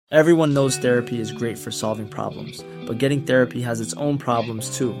Everyone knows therapy is great for solving problems, but getting therapy has its own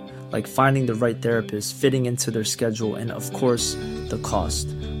problems too, like finding the right therapist, fitting into their schedule, and of course, the cost.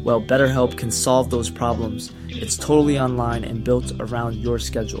 Well, BetterHelp can solve those problems. It's totally online and built around your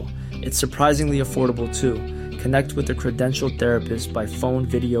schedule. It's surprisingly affordable too. Connect with a credentialed therapist by phone,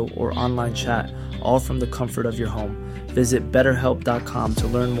 video, or online chat, all from the comfort of your home. Visit BetterHelp.com to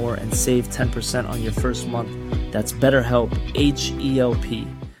learn more and save 10% on your first month. That's BetterHelp, H-E-L-P.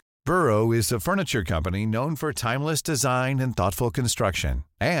 Burrow is a furniture company known for timeless design and thoughtful construction,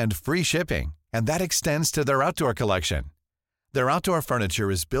 and free shipping, and that extends to their outdoor collection. Their outdoor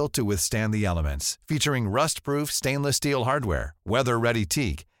furniture is built to withstand the elements, featuring rust-proof stainless steel hardware, weather-ready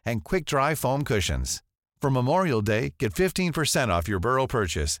teak, and quick-dry foam cushions. For Memorial Day, get 15% off your Burrow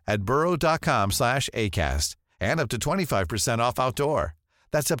purchase at burrow.com/ACAST and up to 25% off outdoor.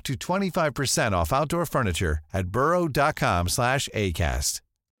 That's up to 25% off outdoor furniture at burrow.com/ACAST.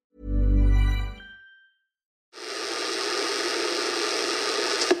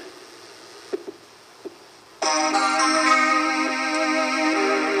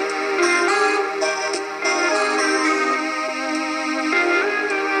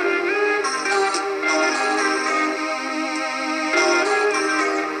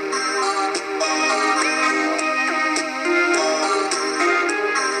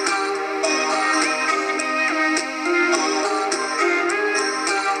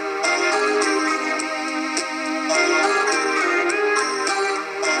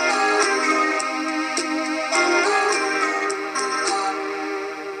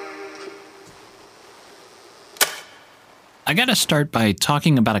 I gotta start by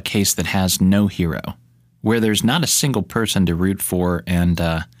talking about a case that has no hero, where there's not a single person to root for and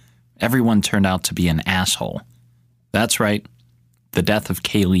everyone turned out to be an asshole. That's right, the death of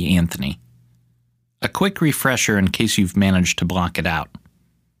Caylee Anthony. A quick refresher in case you've managed to block it out.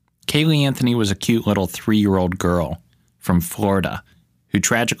 Caylee Anthony was a cute little 3-year-old girl from Florida who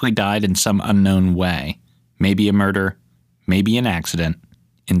tragically died in some unknown way, maybe a murder, maybe an accident,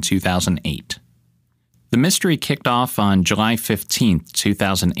 in 2008. The mystery kicked off on July 15,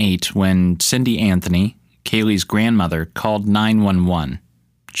 2008, when Cindy Anthony, Caylee's grandmother, called 911.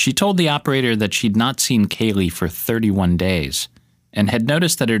 She told the operator that she'd not seen Caylee for 31 days and had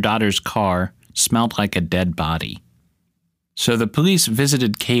noticed that her daughter's car smelled like a dead body. So the police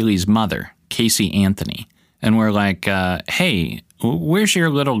visited Caylee's mother, Casey Anthony, and were like, hey, where's your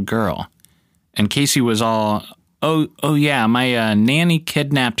little girl? And Casey was all, oh yeah, my nanny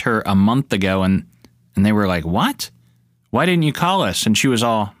kidnapped her a month ago, and they were like, what? Why didn't you call us? And she was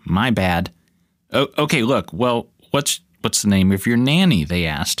all, my bad. Oh, okay, look, well, what's the name of your nanny? They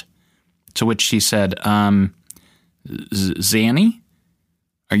asked. To which she said, Zanny?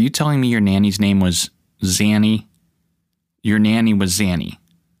 Are you telling me your nanny's name was Zanny? Your nanny was Zanny.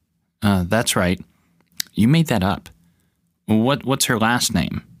 That's right. You made that up. What's her last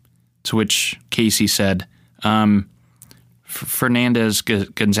name? To which Casey said, Fernandez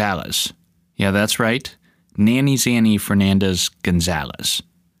Gonzalez. Yeah, that's right. Nanny Zanny Fernandez Gonzalez.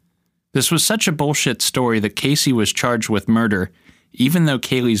 This was such a bullshit story that Casey was charged with murder, even though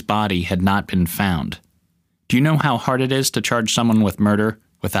Caylee's body had not been found. Do you know how hard it is to charge someone with murder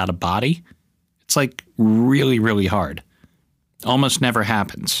without a body? It's like really, really hard. Almost never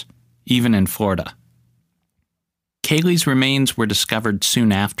happens, even in Florida. Caylee's remains were discovered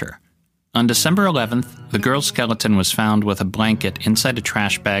soon after. On December 11th, the girl's skeleton was found with a blanket inside a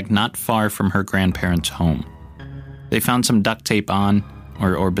trash bag not far from her grandparents' home. They found some duct tape on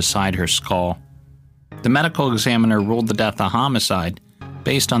or beside her skull. The medical examiner ruled the death a homicide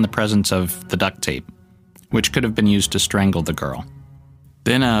based on the presence of the duct tape, which could have been used to strangle the girl.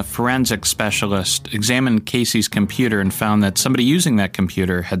 Then a forensic specialist examined Casey's computer and found that somebody using that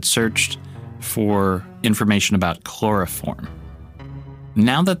computer had searched for information about chloroform.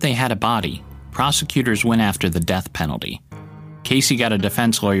 Now that they had a body, prosecutors went after the death penalty. Casey got a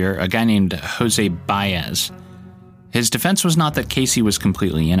defense lawyer, a guy named Jose Baez. His defense was not that Casey was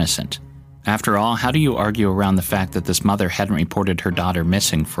completely innocent. After all, how do you argue around the fact that this mother hadn't reported her daughter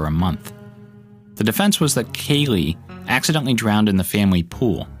missing for a month? The defense was that Caylee accidentally drowned in the family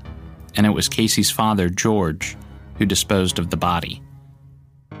pool, and it was Casey's father, George, who disposed of the body.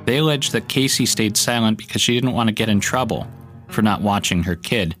 They alleged that Casey stayed silent because she didn't want to get in trouble for not watching her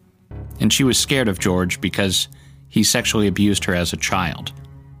kid, and she was scared of George because he sexually abused her as a child,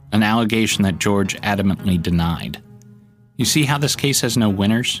 an allegation that George adamantly denied. You see how this case has no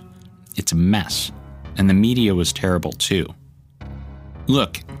winners? It's a mess, and the media was terrible too.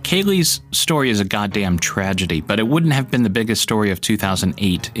 Look, Caylee's story is a goddamn tragedy, but it wouldn't have been the biggest story of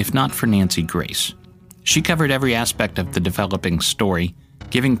 2008 if not for Nancy Grace. She covered every aspect of the developing story,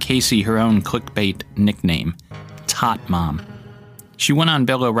 giving Casey her own clickbait nickname, Tot Mom. She went on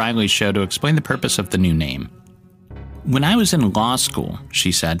Bill O'Reilly's show to explain the purpose of the new name. When I was in law school,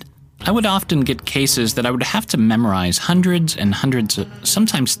 she said, I would often get cases that I would have to memorize hundreds and hundreds,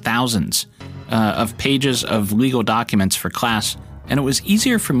 sometimes thousands, of pages of legal documents for class, and it was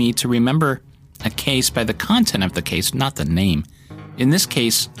easier for me to remember a case by the content of the case, not the name. In this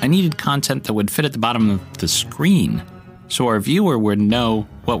case, I needed content that would fit at the bottom of the screen, so our viewer would know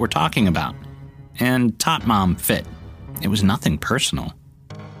what we're talking about. And Tot Mom fit. It was nothing personal.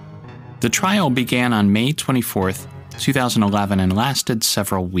 The trial began on May 24th, 2011, and lasted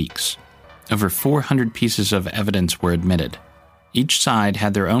several weeks. Over 400 pieces of evidence were admitted. Each side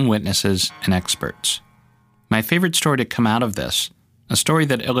had their own witnesses and experts. My favorite story to come out of this, a story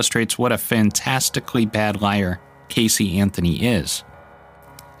that illustrates what a fantastically bad liar Casey Anthony is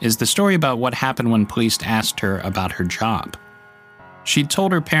the story about what happened when police asked her about her job. She'd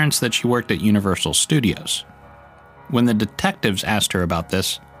told her parents that she worked at Universal Studios. When the detectives asked her about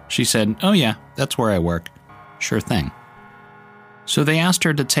this, she said, "Oh yeah, that's where I work. Sure thing." So they asked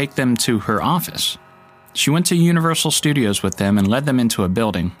her to take them to her office. She went to Universal Studios with them and led them into a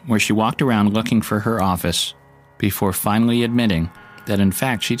building where she walked around looking for her office before finally admitting that in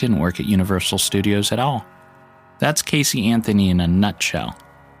fact she didn't work at Universal Studios at all. That's Casey Anthony in a nutshell,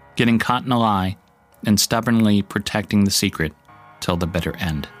 getting caught in a lie and stubbornly protecting the secret till the bitter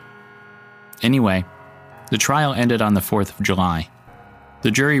end. Anyway, the trial ended on the 4th of July.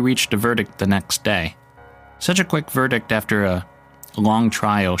 The jury reached a verdict the next day. Such a quick verdict after a long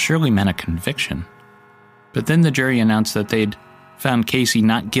trial surely meant a conviction. But then the jury announced that they'd found Casey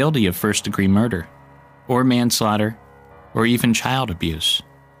not guilty of first-degree murder, or manslaughter, or even child abuse.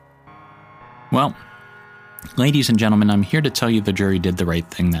 Well, ladies and gentlemen, I'm here to tell you the jury did the right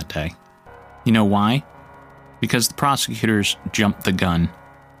thing that day. You know why? Because the prosecutors jumped the gun.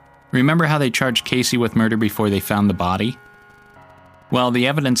 Remember how they charged Casey with murder before they found the body? Well, the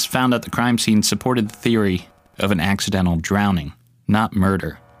evidence found at the crime scene supported the theory of an accidental drowning, not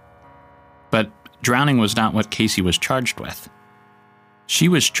murder. But drowning was not what Casey was charged with. She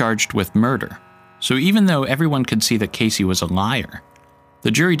was charged with murder. So even though everyone could see that Casey was a liar,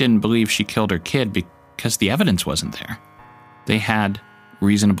 the jury didn't believe she killed her kid because the evidence wasn't there. They had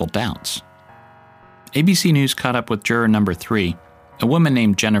reasonable doubts. ABC News caught up with juror number 3, a woman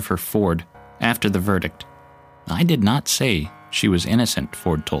named Jennifer Ford, after the verdict. "I did not say she was innocent,"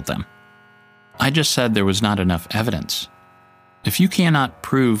 Ford told them. "I just said there was not enough evidence. If you cannot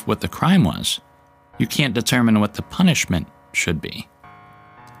prove what the crime was, you can't determine what the punishment should be."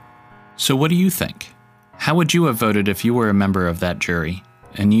 So what do you think? How would you have voted if you were a member of that jury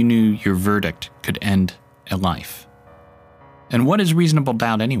and you knew your verdict could end a life? And what is reasonable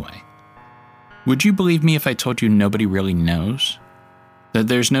doubt anyway? Would you believe me if I told you nobody really knows? That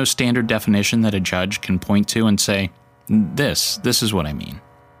there's no standard definition that a judge can point to and say, this is what I mean.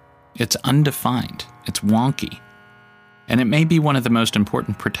 It's undefined. It's wonky. And it may be one of the most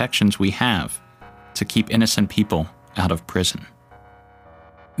important protections we have to keep innocent people out of prison.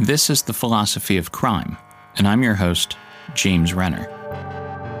 This is The Philosophy of Crime, and I'm your host, James Renner.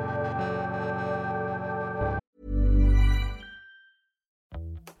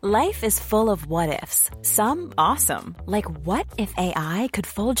 Life is full of what-ifs. Some awesome, like what if AI could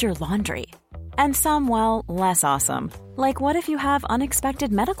fold your laundry? And some, well, less awesome, like what if you have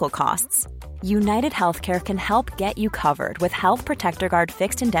unexpected medical costs? United Healthcare can help get you covered with Health Protector Guard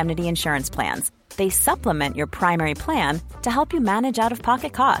fixed indemnity insurance plans. They supplement your primary plan to help you manage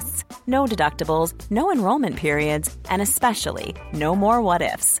out-of-pocket costs. No deductibles, no enrollment periods, and especially no more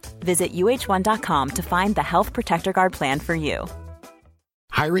what-ifs. Visit UH1.com to find the Health Protector Guard plan for you.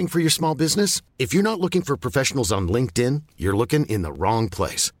 Hiring for your small business? If you're not looking for professionals on LinkedIn, you're looking in the wrong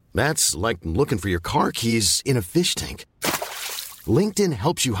place. That's like looking for your car keys in a fish tank. LinkedIn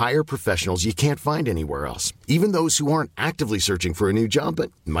helps you hire professionals you can't find anywhere else, even those who aren't actively searching for a new job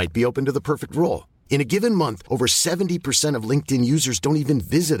but might be open to the perfect role. In a given month, over 70% of LinkedIn users don't even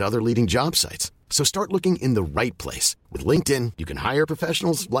visit other leading job sites. So start looking in the right place. With LinkedIn, you can hire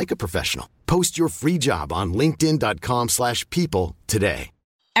professionals like a professional. Post your free job on linkedin.com/people today.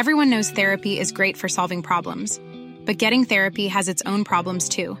 Everyone knows therapy is great for solving problems, but getting therapy has its own problems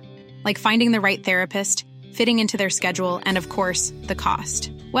too, like finding the right therapist, fitting into their schedule, and of course, the cost.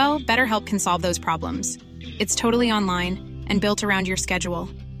 Well, BetterHelp can solve those problems. It's totally online and built around your schedule.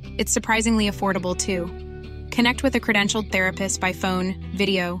 It's surprisingly affordable too. Connect with a credentialed therapist by phone,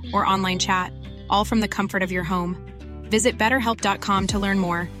 video, or online chat, all from the comfort of your home. Visit BetterHelp.com to learn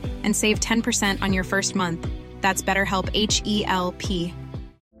more and save 10% on your first month. That's BetterHelp, H-E-L-P.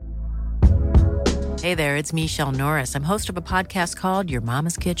 Hey there, it's Michelle Norris. I'm host of a podcast called Your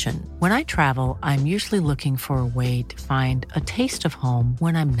Mama's Kitchen. When I travel, I'm usually looking for a way to find a taste of home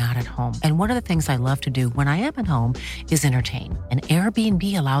when I'm not at home. And one of the things I love to do when I am at home is entertain. And Airbnb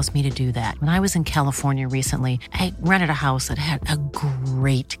allows me to do that. When I was in California recently, I rented a house that had a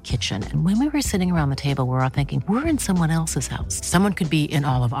great kitchen. And when we were sitting around the table, we were all thinking, we're in someone else's house. Someone could be in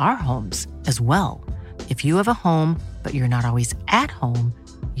all of our homes as well. If you have a home, but you're not always at home,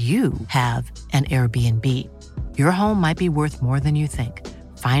 you have an Airbnb. Your home might be worth more than you think.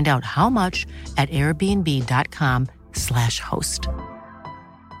 Find out how much at airbnb.com/host.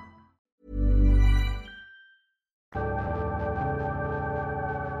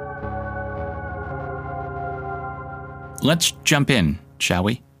 Let's jump in, shall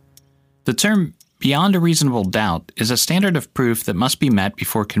we? The term beyond a reasonable doubt is a standard of proof that must be met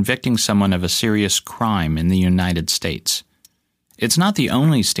before convicting someone of a serious crime in the United States. It's not the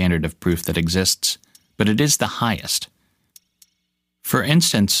only standard of proof that exists, but it is the highest. For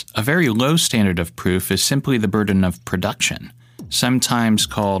instance, a very low standard of proof is simply the burden of production, sometimes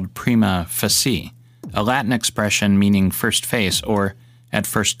called prima facie, a Latin expression meaning first face or at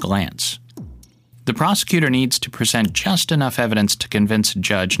first glance. The prosecutor needs to present just enough evidence to convince a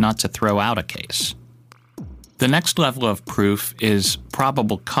judge not to throw out a case. The next level of proof is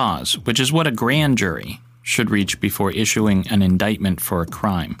probable cause, which is what a grand jury should reach before issuing an indictment for a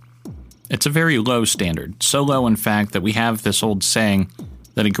crime. It's a very low standard, so low in fact that we have this old saying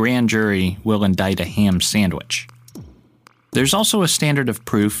that a grand jury will indict a ham sandwich. There's also a standard of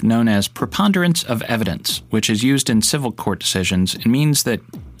proof known as preponderance of evidence, which is used in civil court decisions and means that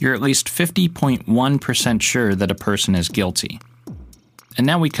you're at least 50.1% sure that a person is guilty. And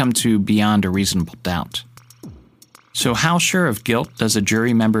now we come to beyond a reasonable doubt. So how sure of guilt does a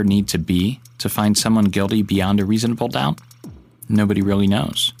jury member need to be to find someone guilty beyond a reasonable doubt? Nobody really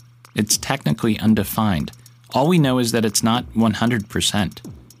knows. It's technically undefined. All we know is that it's not 100%.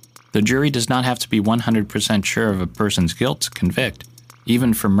 The jury does not have to be 100% sure of a person's guilt to convict,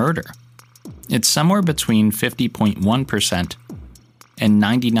 even for murder. It's somewhere between 50.1% and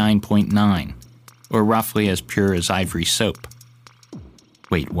 99.9%, or roughly as pure as ivory soap.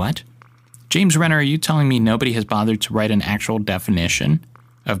 Wait, what? James Renner, are you telling me nobody has bothered to write an actual definition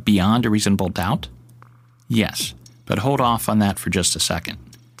of beyond a reasonable doubt? Yes, but hold off on that for just a second.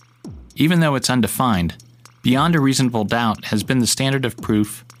 Even though it's undefined, beyond a reasonable doubt has been the standard of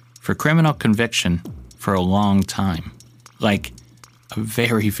proof for criminal conviction for a long time. Like, a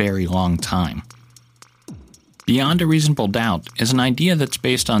very, very long time. Beyond a reasonable doubt is an idea that's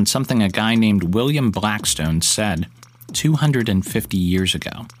based on something a guy named William Blackstone said 250 years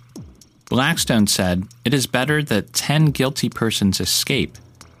ago. Blackstone said, "It is better that 10 guilty persons escape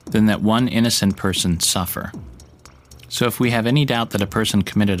than that one innocent person suffer." So if we have any doubt that a person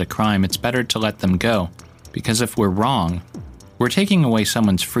committed a crime, it's better to let them go, because if we're wrong, we're taking away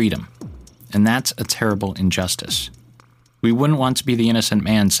someone's freedom, and that's a terrible injustice. We wouldn't want to be the innocent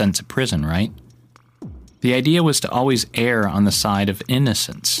man sent to prison, right? The idea was to always err on the side of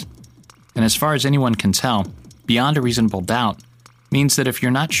innocence. And as far as anyone can tell, beyond a reasonable doubt means that if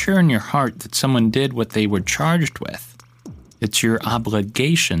you're not sure in your heart that someone did what they were charged with, it's your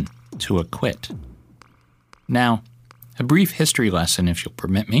obligation to acquit. Now, a brief history lesson, if you'll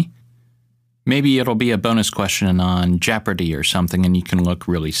permit me. Maybe it'll be a bonus question on Jeopardy or something and you can look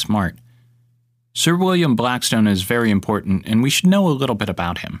really smart. Sir William Blackstone is very important, and we should know a little bit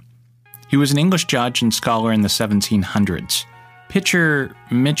about him. He was an English judge and scholar in the 1700s. Picture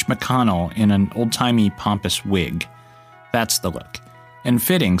Mitch McConnell in an old-timey pompous wig. That's the look. And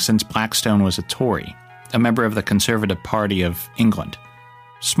fitting, since Blackstone was a Tory, a member of the Conservative Party of England.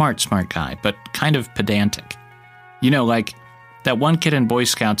 Smart guy, but kind of pedantic. You know, like that one kid in Boy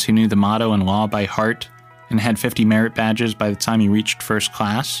Scouts who knew the motto and law by heart and had 50 merit badges by the time he reached first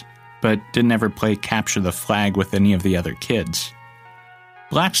class, but didn't ever play capture the flag with any of the other kids.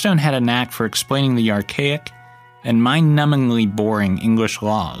 Blackstone had a knack for explaining the archaic and mind-numbingly boring English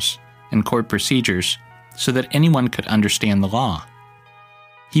laws and court procedures so that anyone could understand the law.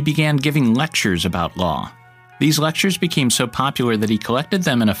 He began giving lectures about law. These lectures became so popular that he collected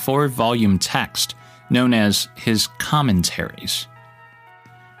them in a 4-volume text known as his Commentaries.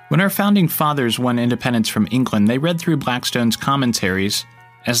 When our founding fathers won independence from England, they read through Blackstone's Commentaries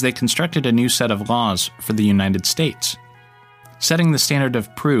as they constructed a new set of laws for the United States. Setting the standard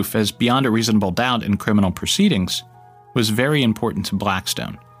of proof as beyond a reasonable doubt in criminal proceedings was very important to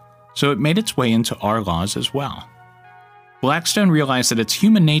Blackstone, so it made its way into our laws as well. Blackstone realized that it's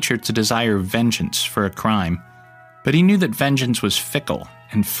human nature to desire vengeance for a crime, but he knew that vengeance was fickle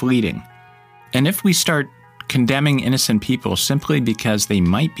and fleeting. And if we start condemning innocent people simply because they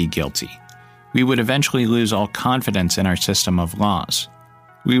might be guilty, we would eventually lose all confidence in our system of laws.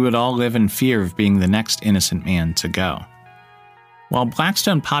 We would all live in fear of being the next innocent man to go. While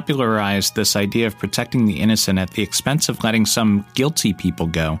Blackstone popularized this idea of protecting the innocent at the expense of letting some guilty people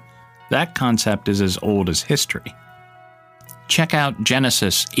go, that concept is as old as history. Check out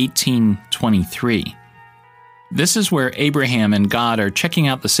Genesis 18:23. This is where Abraham and God are checking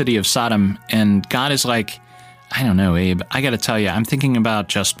out the city of Sodom, and God is like, I don't know, Abe, I gotta tell you, I'm thinking about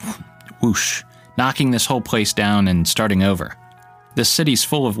just whoosh, knocking this whole place down and starting over. This city's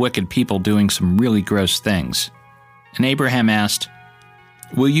full of wicked people doing some really gross things. And Abraham asked,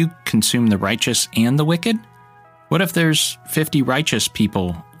 will you consume the righteous and the wicked? What if there's 50 righteous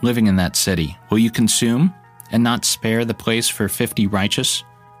people living in that city? Will you consume and not spare the place for 50 righteous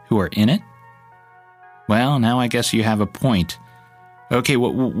who are in it? Well, now I guess you have a point. Okay,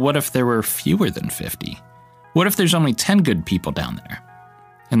 what if there were fewer than 50? What if there's only 10 good people down there?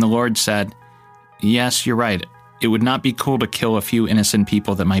 And the Lord said, yes, you're right. It would not be cool to kill a few innocent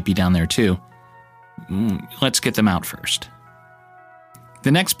people that might be down there too. Let's get them out first.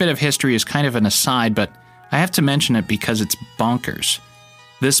 The next bit of history is kind of an aside, but I have to mention it because it's bonkers.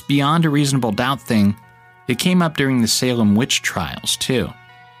 This beyond a reasonable doubt thing, it came up during the Salem witch trials too.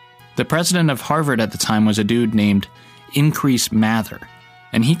 The president of Harvard at the time was a dude named Increase Mather,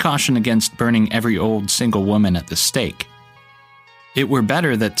 and he cautioned against burning every old single woman at the stake. It were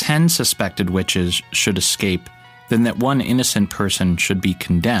better that 10 suspected witches should escape than that one innocent person should be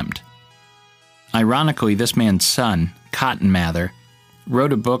condemned. Ironically, this man's son, Cotton Mather,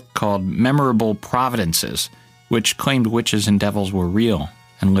 wrote a book called Memorable Providences, which claimed witches and devils were real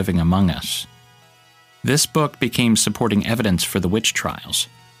and living among us. This book became supporting evidence for the witch trials,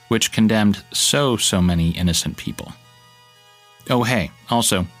 which condemned so many innocent people. Oh hey,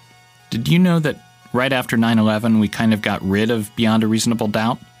 also, did you know that right after 9/11 we kind of got rid of beyond a reasonable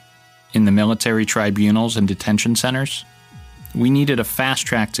doubt in the military tribunals and detention centers? We needed a fast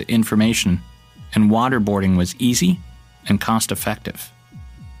track to information, and waterboarding was easy and cost-effective.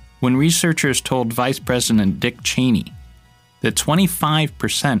 When researchers told Vice President Dick Cheney that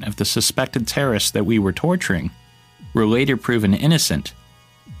 25% of the suspected terrorists that we were torturing were later proven innocent,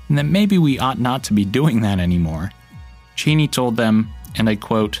 and that maybe we ought not to be doing that anymore, Cheney told them, and I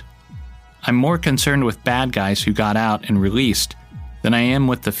quote, I'm more concerned with bad guys who got out and released than I am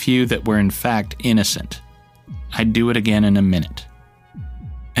with the few that were in fact innocent. I'd do it again in a minute.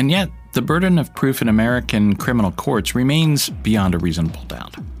 And yet, the burden of proof in American criminal courts remains beyond a reasonable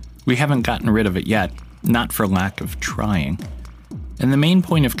doubt. We haven't gotten rid of it yet, not for lack of trying. And the main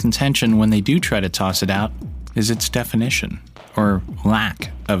point of contention when they do try to toss it out is its definition, or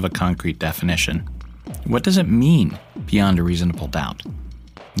lack of a concrete definition. What does it mean, beyond a reasonable doubt?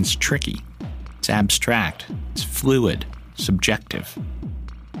 It's tricky. It's abstract. It's fluid. Subjective.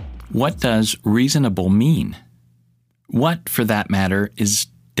 What does reasonable mean? What, for that matter, is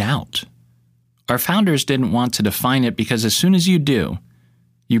doubt? Our founders didn't want to define it because as soon as you do,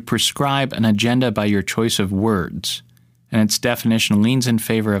 you prescribe an agenda by your choice of words, and its definition leans in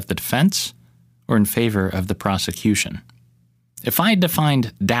favor of the defense or in favor of the prosecution. If I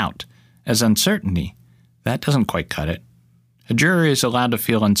defined doubt as uncertainty, that doesn't quite cut it. A juror is allowed to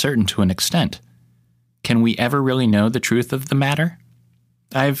feel uncertain to an extent. Can we ever really know the truth of the matter?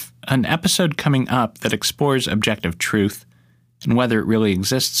 I've an episode coming up that explores objective truth and whether it really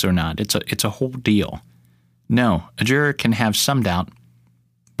exists or not. It's a whole deal. No, a juror can have some doubt,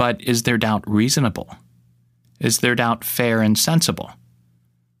 but is their doubt reasonable? Is their doubt fair and sensible?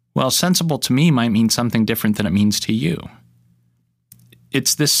 Well, sensible to me might mean something different than it means to you.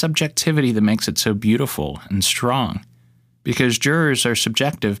 It's this subjectivity that makes it so beautiful and strong, because jurors are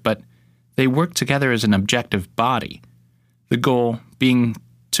subjective, but they work together as an objective body, the goal being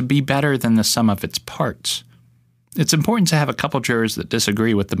to be better than the sum of its parts. It's important to have a couple jurors that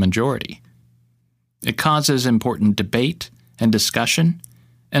disagree with the majority. It causes important debate and discussion,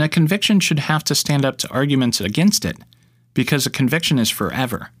 and a conviction should have to stand up to arguments against it, because a conviction is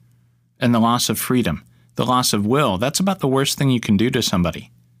forever. And the loss of freedom, the loss of will, that's about the worst thing you can do to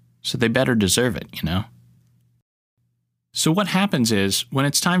somebody. So they better deserve it, you know? So what happens is, when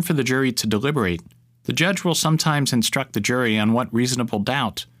it's time for the jury to deliberate, the judge will sometimes instruct the jury on what reasonable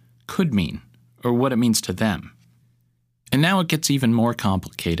doubt could mean, or what it means to them. And now it gets even more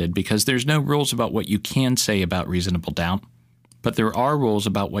complicated because there's no rules about what you can say about reasonable doubt, but there are rules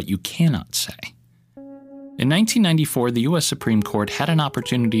about what you cannot say. In 1994, the U.S. Supreme Court had an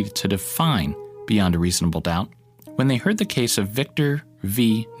opportunity to define beyond a reasonable doubt when they heard the case of Victor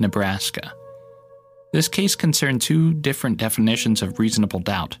v. Nebraska. This case concerned two different definitions of reasonable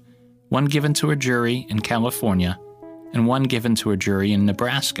doubt, one given to a jury in California and one given to a jury in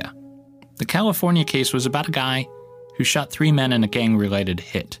Nebraska. the California case was about a guy who shot 3 men in a gang-related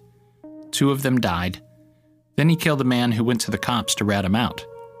hit. 2 of them died. Then he killed a man who went to the cops to rat him out.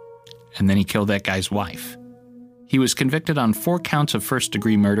 And then he killed that guy's wife. He was convicted on 4 counts of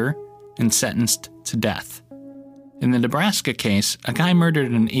first-degree murder and sentenced to death. In the Nebraska case, a guy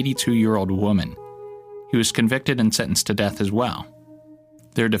murdered an 82-year-old woman. He was convicted and sentenced to death as well.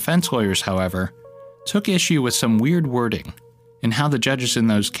 Their defense lawyers, however, took issue with some weird wording in how the judges in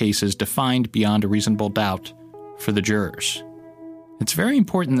those cases defined beyond a reasonable doubt for the jurors. It's very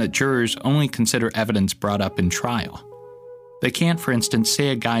important that jurors only consider evidence brought up in trial. They can't, for instance, say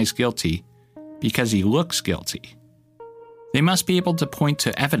a guy's guilty because he looks guilty. They must be able to point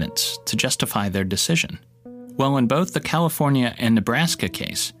to evidence to justify their decision. Well, in both the California and Nebraska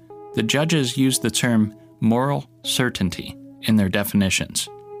case, the judges used the term moral certainty in their definitions.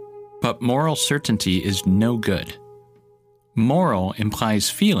 But moral certainty is no good. Moral implies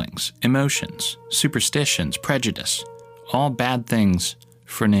feelings, emotions, superstitions, prejudice, all bad things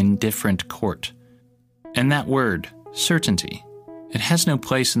for an indifferent court. And that word, certainty, it has no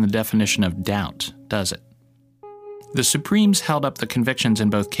place in the definition of doubt, does it? The Supremes held up the convictions in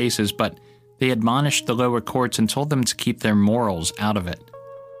both cases, but they admonished the lower courts and told them to keep their morals out of it.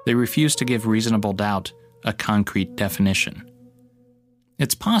 They refused to give reasonable doubt a concrete definition.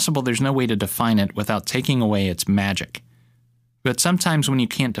 It's possible there's no way to define it without taking away its magic. But sometimes when you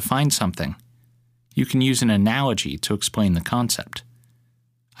can't define something, you can use an analogy to explain the concept.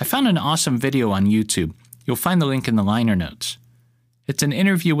 I found an awesome video on YouTube. You'll find the link in the liner notes. It's an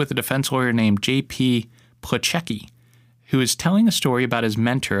interview with a defense lawyer named J.P. Plachecki, who is telling a story about his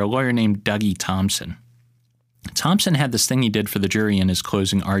mentor, a lawyer named Dougie Thompson. Thompson had this thing he did for the jury in his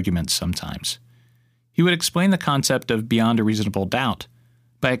closing arguments sometimes. He would explain the concept of beyond a reasonable doubt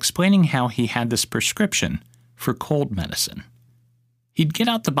by explaining how he had this prescription for cold medicine. He'd get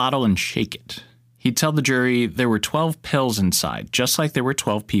out the bottle and shake it. He'd tell the jury there were 12 pills inside, just like there were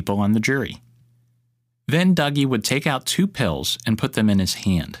 12 people on the jury. Then Dougie would take out 2 pills and put them in his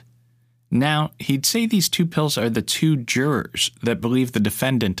hand. Now, he'd say these 2 pills are the 2 jurors that believe the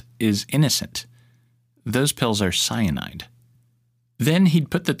defendant is innocent. Those pills are cyanide. Then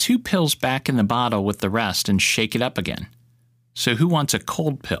he'd put the 2 pills back in the bottle with the rest and shake it up again. So who wants a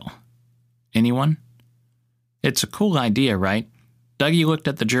cold pill? Anyone? It's a cool idea, right? Dougie looked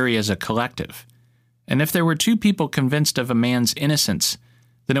at the jury as a collective. And if there were 2 people convinced of a man's innocence,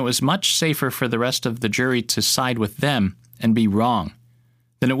 then it was much safer for the rest of the jury to side with them and be wrong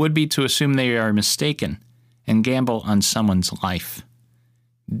than it would be to assume they are mistaken and gamble on someone's life.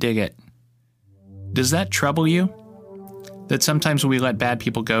 Dig it. Does that trouble you? That sometimes we let bad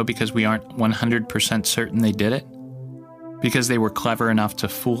people go because we aren't 100% certain they did it? Because they were clever enough to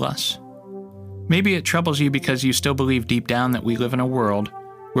fool us? Maybe it troubles you because you still believe deep down that we live in a world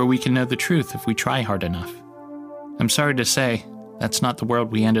where we can know the truth if we try hard enough. I'm sorry to say, that's not the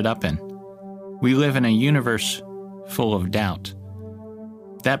world we ended up in. We live in a universe full of doubt.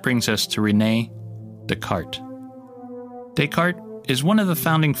 That brings us to René Descartes. Descartes is one of the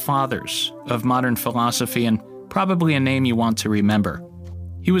founding fathers of modern philosophy and probably a name you want to remember.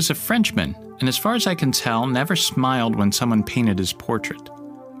 He was a Frenchman, and as far as I can tell, never smiled when someone painted his portrait.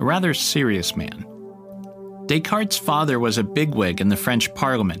 A rather serious man. Descartes' father was a bigwig in the French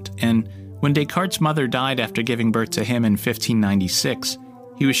Parliament, and when Descartes' mother died after giving birth to him in 1596,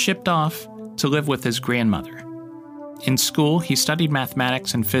 he was shipped off to live with his grandmother. In school, he studied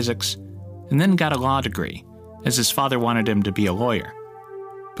mathematics and physics, and then got a law degree, as his father wanted him to be a lawyer.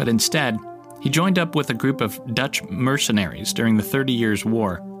 But instead, he joined up with a group of Dutch mercenaries during the 30 Years'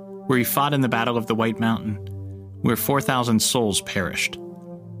 War, where he fought in the Battle of the White Mountain, where 4,000 souls perished.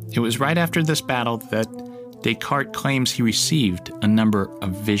 It was right after this battle that Descartes claims he received a number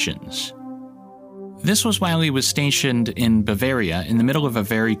of visions. This was while he was stationed in Bavaria in the middle of a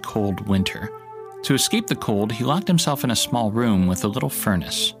very cold winter. To escape the cold, he locked himself in a small room with a little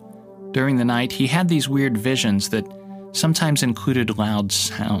furnace. During the night, he had these weird visions that sometimes included loud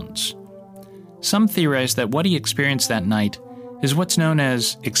sounds. Some theorize that what he experienced that night is what's known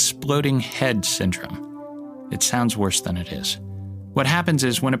as exploding head syndrome. It sounds worse than it is. What happens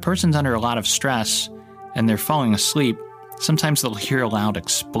is when a person's under a lot of stress and they're falling asleep, sometimes they'll hear a loud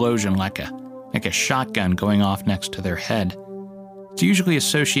explosion like a shotgun going off next to their head. It's usually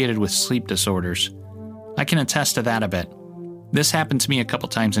associated with sleep disorders. I can attest to that a bit. This happened to me a couple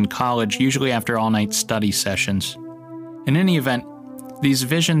times in college, usually after all-night study sessions. In any event, these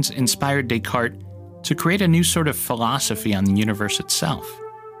visions inspired Descartes to create a new sort of philosophy on the universe itself.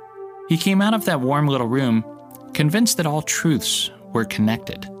 He came out of that warm little room convinced that all truths were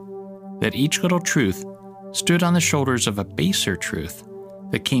connected, that each little truth stood on the shoulders of a baser truth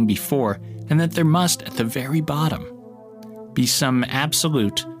that came before, and that there must, at the very bottom, be some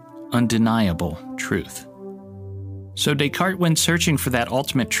absolute, undeniable truth. So Descartes went searching for that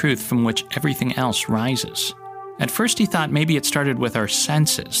ultimate truth from which everything else rises. At first he thought maybe it started with our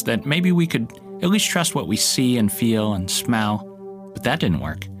senses, that maybe we could at least trust what we see and feel and smell, but that didn't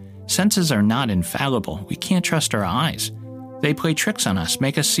work. Senses are not infallible. We can't trust our eyes. They play tricks on us,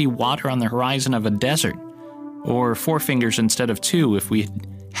 make us see water on the horizon of a desert, or 4 fingers instead of 2 if we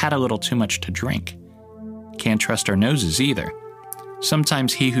had a little too much to drink. Can't trust our noses either.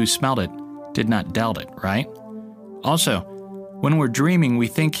 Sometimes he who smelled it did not dealt it, right? Also, when we're dreaming, we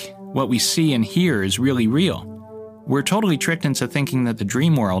think what we see and hear is really real. We're totally tricked into thinking that the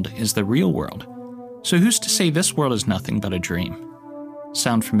dream world is the real world. So who's to say this world is nothing but a dream?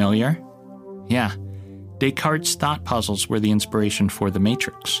 Sound familiar? Yeah, Descartes' thought puzzles were the inspiration for The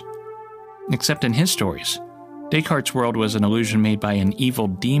Matrix. Except in his stories, Descartes' world was an illusion made by an evil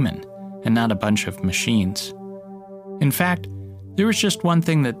demon and not a bunch of machines. In fact, there was just one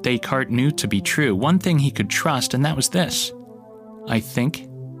thing that Descartes knew to be true, one thing he could trust, and that was this: I think,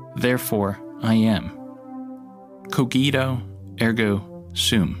 therefore I am. Cogito ergo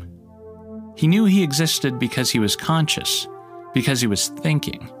sum. He knew he existed because he was conscious, because he was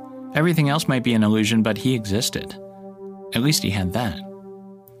thinking. Everything else might be an illusion, but he existed. At least he had that.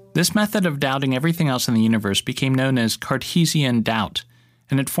 This method of doubting everything else in the universe became known as Cartesian doubt,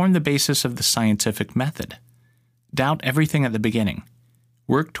 and it formed the basis of the scientific method. Doubt everything at the beginning.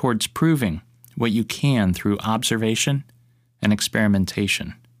 Work towards proving what you can through observation and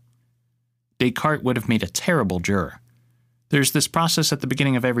experimentation. Descartes would have made a terrible juror. There's this process at the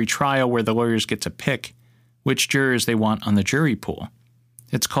beginning of every trial where the lawyers get to pick which jurors they want on the jury pool.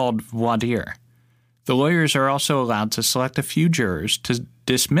 It's called voir dire. The lawyers are also allowed to select a few jurors to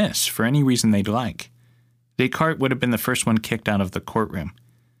dismiss for any reason they'd like. Descartes would have been the first one kicked out of the courtroom.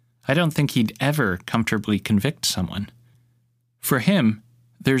 I don't think he'd ever comfortably convict someone. For him,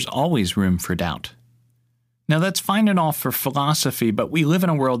 there's always room for doubt. Now that's fine and all for philosophy, but we live in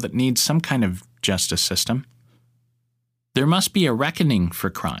a world that needs some kind of justice system. There must be a reckoning for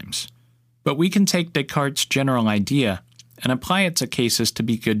crimes, but we can take Descartes' general idea and apply it to cases to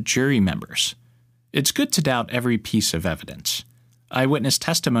be good jury members. It's good to doubt every piece of evidence. Eyewitness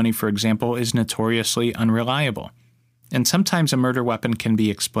testimony, for example, is notoriously unreliable, and sometimes a murder weapon can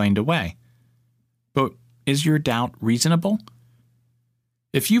be explained away. But is your doubt reasonable?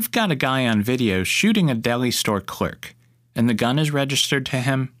 If you've got a guy on video shooting a deli store clerk, and the gun is registered to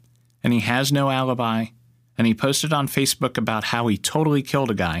him, and he has no alibi, and he posted on Facebook about how he totally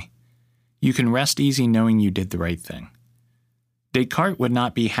killed a guy, you can rest easy knowing you did the right thing. Descartes would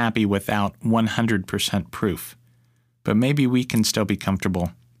not be happy without 100% proof, but maybe we can still be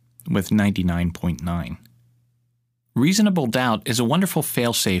comfortable with 99.9. Reasonable doubt is a wonderful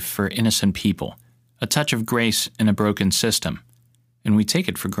failsafe for innocent people, a touch of grace in a broken system, and we take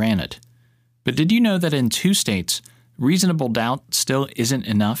it for granted. But did you know that in 2 states, reasonable doubt still isn't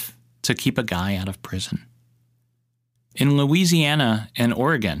enough to keep a guy out of prison? In Louisiana and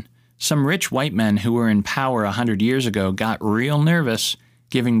Oregon, some rich white men who were in power 100 years ago got real nervous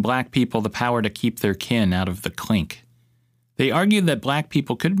giving black people the power to keep their kin out of the clink. They argued that black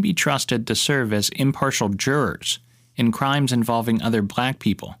people couldn't be trusted to serve as impartial jurors in crimes involving other black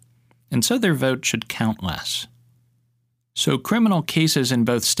people, and so their vote should count less. So criminal cases in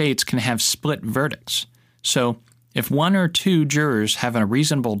both states can have split verdicts. So if 1 or 2 jurors have a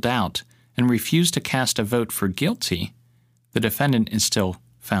reasonable doubt and refuse to cast a vote for guilty, the defendant is still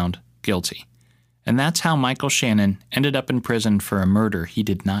found guilty. And that's how Michael Shannon ended up in prison for a murder he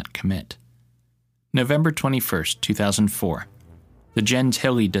did not commit. November 21st, 2004, the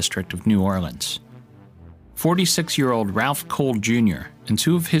Gentilly district of New Orleans. 46-year-old Ralph Cole Jr. and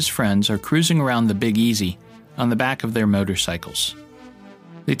 2 of his friends are cruising around the Big Easy on the back of their motorcycles.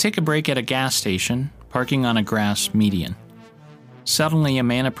 They take a break at a gas station, parking on a grass median. Suddenly, a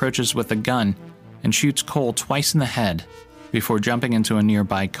man approaches with a gun and shoots Cole twice in the head before jumping into a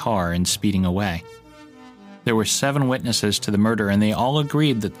nearby car and speeding away. There were 7 witnesses to the murder, and they all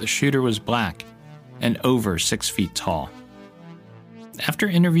agreed that the shooter was black and over 6 feet tall. After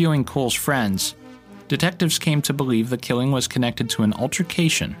interviewing Cole's friends, detectives came to believe the killing was connected to an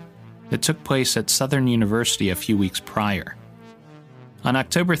altercation that took place at Southern University a few weeks prior. On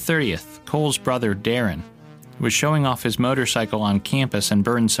October 30th, Cole's brother Darren was showing off his motorcycle on campus and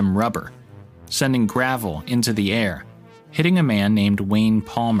burned some rubber, sending gravel into the air, hitting a man named Wayne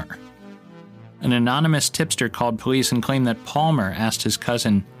Palmer. An anonymous tipster called police and claimed that Palmer asked his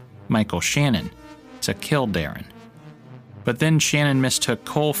cousin, Michael Shannon, to kill Darren. But then Shannon mistook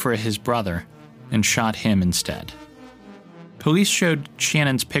Cole for his brother and shot him instead. Police showed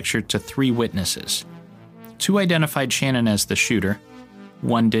Shannon's picture to 3 witnesses. 2 identified Shannon as the shooter,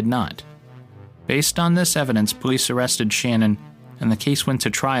 1 did not. Based on this evidence, police arrested Shannon, and the case went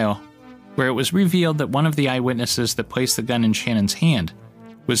to trial, where it was revealed that one of the eyewitnesses that placed the gun in Shannon's hand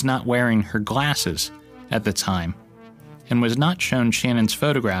was not wearing her glasses at the time, and was not shown Shannon's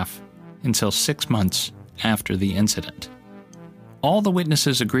photograph until 6 months after the incident. All the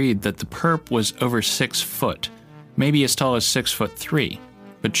witnesses agreed that the perp was over 6 foot, maybe as tall as 6'3",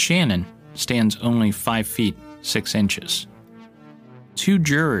 but Shannon stands only 5 feet 6 inches. 2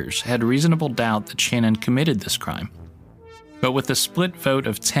 jurors had reasonable doubt that Shannon committed this crime. But with a split vote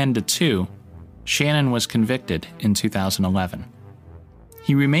of 10-2, Shannon was convicted in 2011.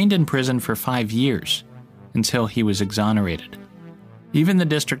 He remained in prison for 5 years until he was exonerated. Even the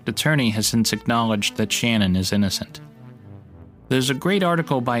district attorney has since acknowledged that Shannon is innocent. There's a great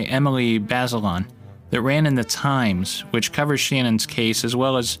article by Emily Bazelon that ran in the Times, which covers Shannon's case as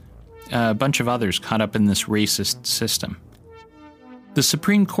well as a bunch of others caught up in this racist system. The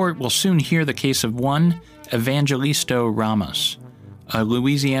Supreme Court will soon hear the case of one Evangelisto Ramos, a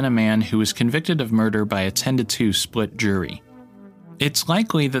Louisiana man who was convicted of murder by a 10-2 split jury. It's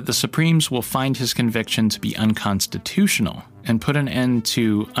likely that the Supremes will find his conviction to be unconstitutional and put an end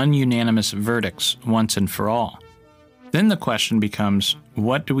to ununanimous verdicts once and for all. Then the question becomes,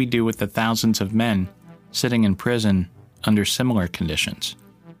 what do we do with the thousands of men sitting in prison under similar conditions?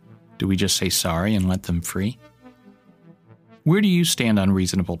 Do we just say sorry and let them free? Where do you stand on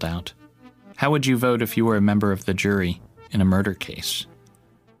reasonable doubt? How would you vote if you were a member of the jury in a murder case?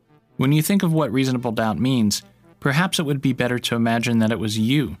 When you think of what reasonable doubt means, perhaps it would be better to imagine that it was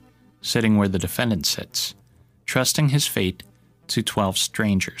you sitting where the defendant sits, trusting his fate to 12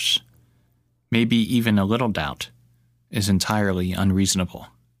 strangers. Maybe even a little doubt is entirely unreasonable.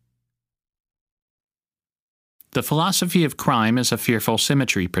 The Philosophy of Crime is a Fearful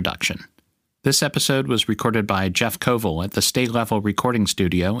Symmetry production. This episode was recorded by Jeff Koval at the State Level Recording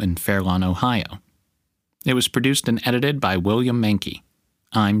Studio in Fairlawn, Ohio. It was produced and edited by William Mankey.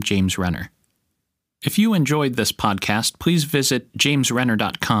 I'm James Renner. If you enjoyed this podcast, please visit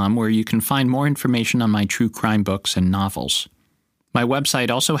jamesrenner.com, where you can find more information on my true crime books and novels. My website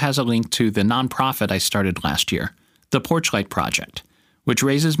also has a link to the nonprofit I started last year, the Porchlight Project, which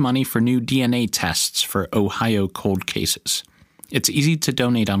raises money for new DNA tests for Ohio cold cases. It's easy to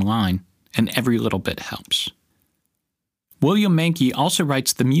donate online, and every little bit helps. William Mankey also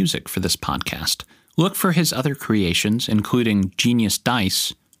writes the music for this podcast. Look for his other creations, including Genius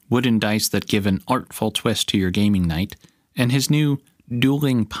Dice, wooden dice that give an artful twist to your gaming night, and his new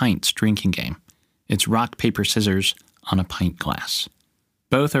Dueling Pints drinking game. It's rock, paper, scissors on a pint glass.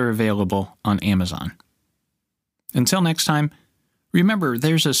 Both are available on Amazon. Until next time, remember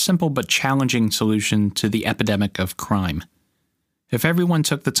there's a simple but challenging solution to the epidemic of crime. If everyone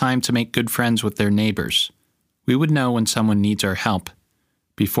took the time to make good friends with their neighbors, we would know when someone needs our help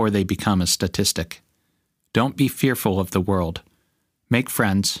before they become a statistic. Don't be fearful of the world. Make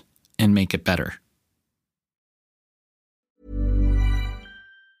friends and make it better.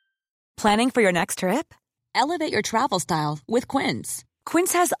 Planning for your next trip? Elevate your travel style with Quince.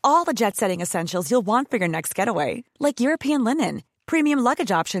 Quince has all the jet-setting essentials you'll want for your next getaway, like European linen, premium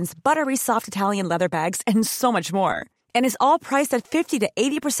luggage options, buttery soft Italian leather bags, and so much more. And is all priced at 50 to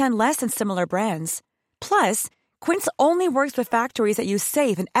 80% less than similar brands. Plus, Quince only works with factories that use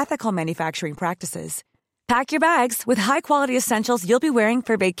safe and ethical manufacturing practices. Pack your bags with high-quality essentials you'll be wearing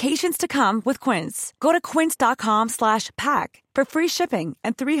for vacations to come with Quince. Go to quince.com/pack for free shipping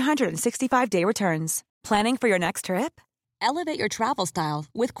and 365-day returns. Planning for your next trip? Elevate your travel style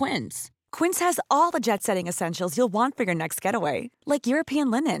with Quince. Quince has all the jet-setting essentials you'll want for your next getaway, like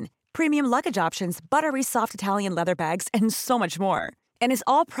European linen, premium luggage options, buttery soft Italian leather bags, and so much more. And is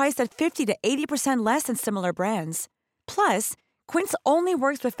all priced at 50 to 80% less than similar brands. Plus, Quince only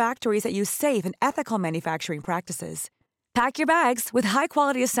works with factories that use safe and ethical manufacturing practices. Pack your bags with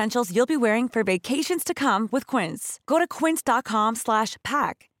high-quality essentials you'll be wearing for vacations to come with Quince. Go to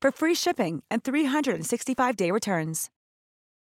quince.com/pack for free shipping and 365-day returns.